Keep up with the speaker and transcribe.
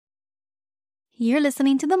You're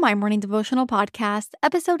listening to the My Morning Devotional Podcast,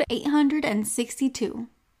 episode 862.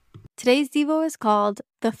 Today's Devo is called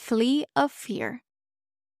The Flea of Fear.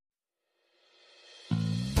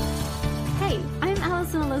 Hey, I'm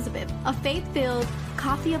Allison Elizabeth, a faith-filled,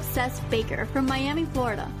 coffee-obsessed baker from Miami,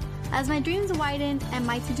 Florida. As my dreams widened and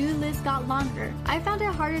my to-do list got longer, I found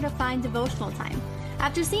it harder to find devotional time.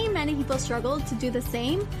 After seeing many people struggle to do the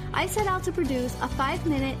same, I set out to produce a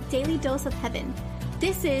 5-minute daily dose of heaven.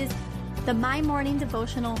 This is the My Morning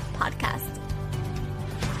Devotional Podcast.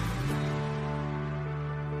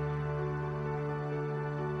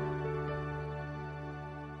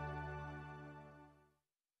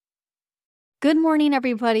 Good morning,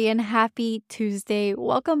 everybody, and happy Tuesday.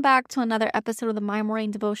 Welcome back to another episode of the My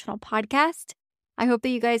Morning Devotional Podcast. I hope that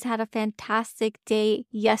you guys had a fantastic day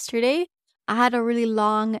yesterday. I had a really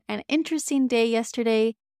long and interesting day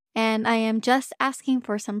yesterday, and I am just asking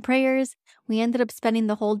for some prayers. We ended up spending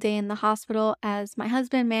the whole day in the hospital as my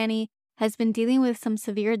husband, Manny, has been dealing with some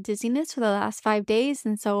severe dizziness for the last 5 days.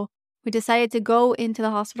 And so we decided to go into the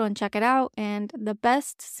hospital and check it out. And the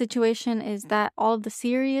best situation is that all of the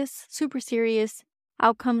serious, super serious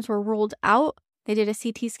outcomes were ruled out. They did a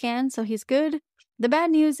CT scan, so he's good. The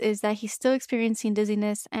bad news is that he's still experiencing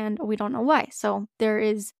dizziness and we don't know why. So there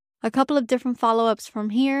is a couple of different follow-ups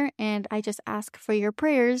from here, and I just ask for your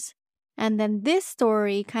prayers. And then this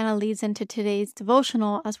story kind of leads into today's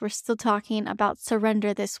devotional as we're still talking about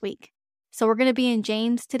surrender this week. So we're going to be in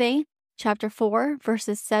James today, chapter 4,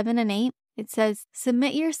 verses 7 and 8. It says,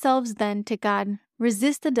 "Submit yourselves then to God.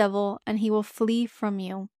 Resist the devil, and he will flee from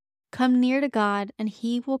you. Come near to God, and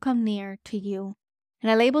he will come near to you."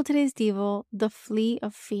 And I labeled today's devo, "The Flea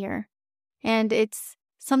of Fear." And it's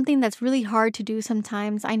something that's really hard to do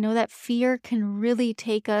sometimes. I know that fear can really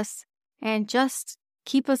take us and just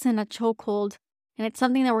keep us in a chokehold. And it's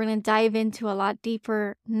something that we're going to dive into a lot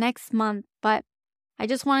deeper next month. But I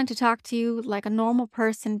just wanted to talk to you like a normal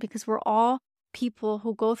person because we're all people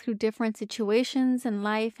who go through different situations in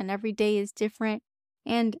life and every day is different.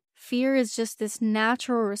 And fear is just this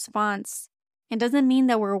natural response. It doesn't mean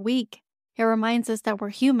that we're weak. It reminds us that we're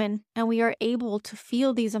human and we are able to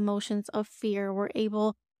feel these emotions of fear. We're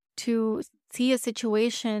able to see a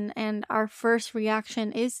situation and our first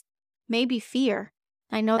reaction is maybe fear.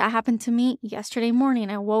 I know that happened to me yesterday morning.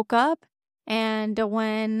 I woke up and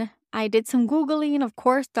when I did some Googling, of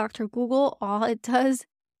course, Dr. Google, all it does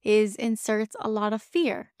is inserts a lot of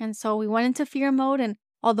fear. And so we went into fear mode, and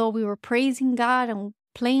although we were praising God and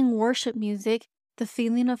playing worship music, the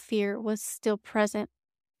feeling of fear was still present.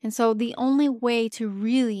 And so the only way to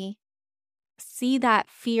really see that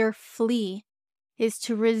fear flee is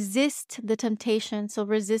to resist the temptation. So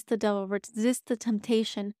resist the devil, resist the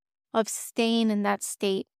temptation of staying in that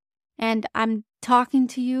state. And I'm talking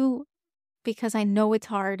to you because I know it's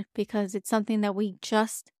hard, because it's something that we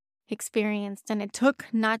just experienced. And it took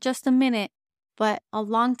not just a minute, but a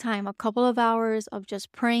long time, a couple of hours of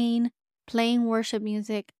just praying, playing worship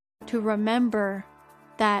music to remember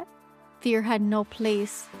that fear had no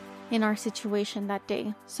place in our situation that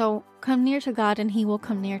day. So come near to God and he will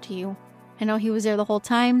come near to you. I know he was there the whole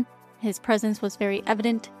time. His presence was very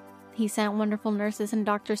evident. He sent wonderful nurses and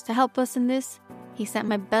doctors to help us in this. He sent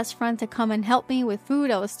my best friend to come and help me with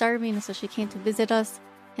food. I was starving, and so she came to visit us.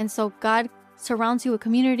 And so God surrounds you with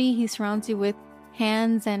community. He surrounds you with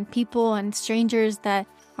hands and people and strangers that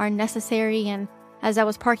are necessary. And as I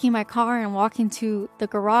was parking my car and walking to the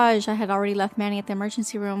garage, I had already left Manny at the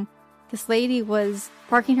emergency room. This lady was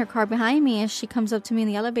parking her car behind me and she comes up to me in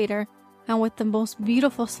the elevator. And with the most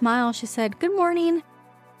beautiful smile, she said, "Good morning."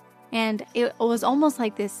 And it was almost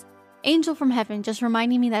like this angel from heaven just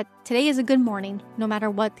reminding me that today is a good morning, no matter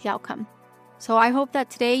what the outcome. So I hope that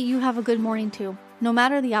today you have a good morning too, no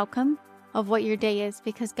matter the outcome of what your day is,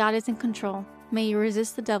 because God is in control. May you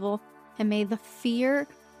resist the devil and may the fear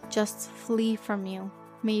just flee from you.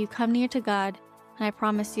 May you come near to God, and I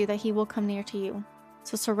promise you that he will come near to you.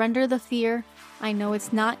 So surrender the fear. I know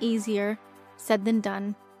it's not easier said than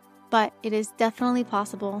done, but it is definitely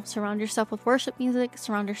possible. Surround yourself with worship music,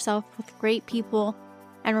 surround yourself with great people,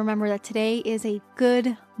 and remember that today is a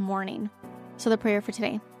good morning. So the prayer for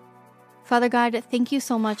today. Father God, thank you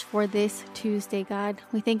so much for this Tuesday, God.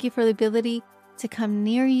 We thank you for the ability to come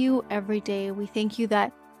near you every day. We thank you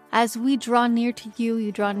that as we draw near to you,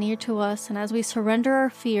 you draw near to us. And as we surrender our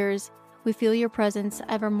fears, we feel your presence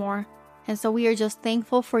evermore. And so we are just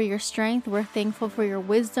thankful for your strength. We're thankful for your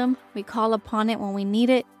wisdom. We call upon it when we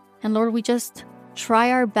need it. And Lord, we just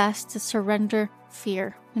try our best to surrender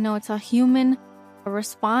fear. We know it's a human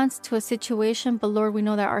response to a situation, but Lord, we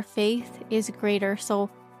know that our faith is greater.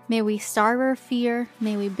 So may we starve our fear,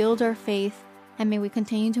 may we build our faith, and may we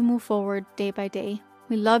continue to move forward day by day.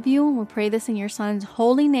 We love you, and we pray this in your Son's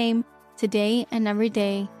holy name, today and every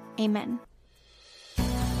day. Amen.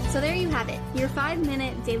 So there you have it, your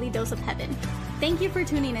 5-minute daily dose of heaven. Thank you for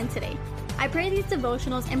tuning in today. I pray these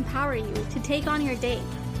devotionals empower you to take on your day.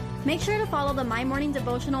 Make sure to follow the My Morning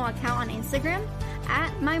Devotional account on Instagram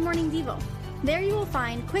at MyMorningDevo. There you will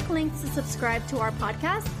find quick links to subscribe to our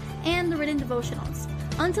podcast and the written devotionals.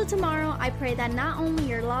 Until tomorrow, I pray that not only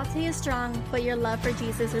your latte is strong, but your love for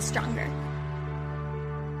Jesus is stronger.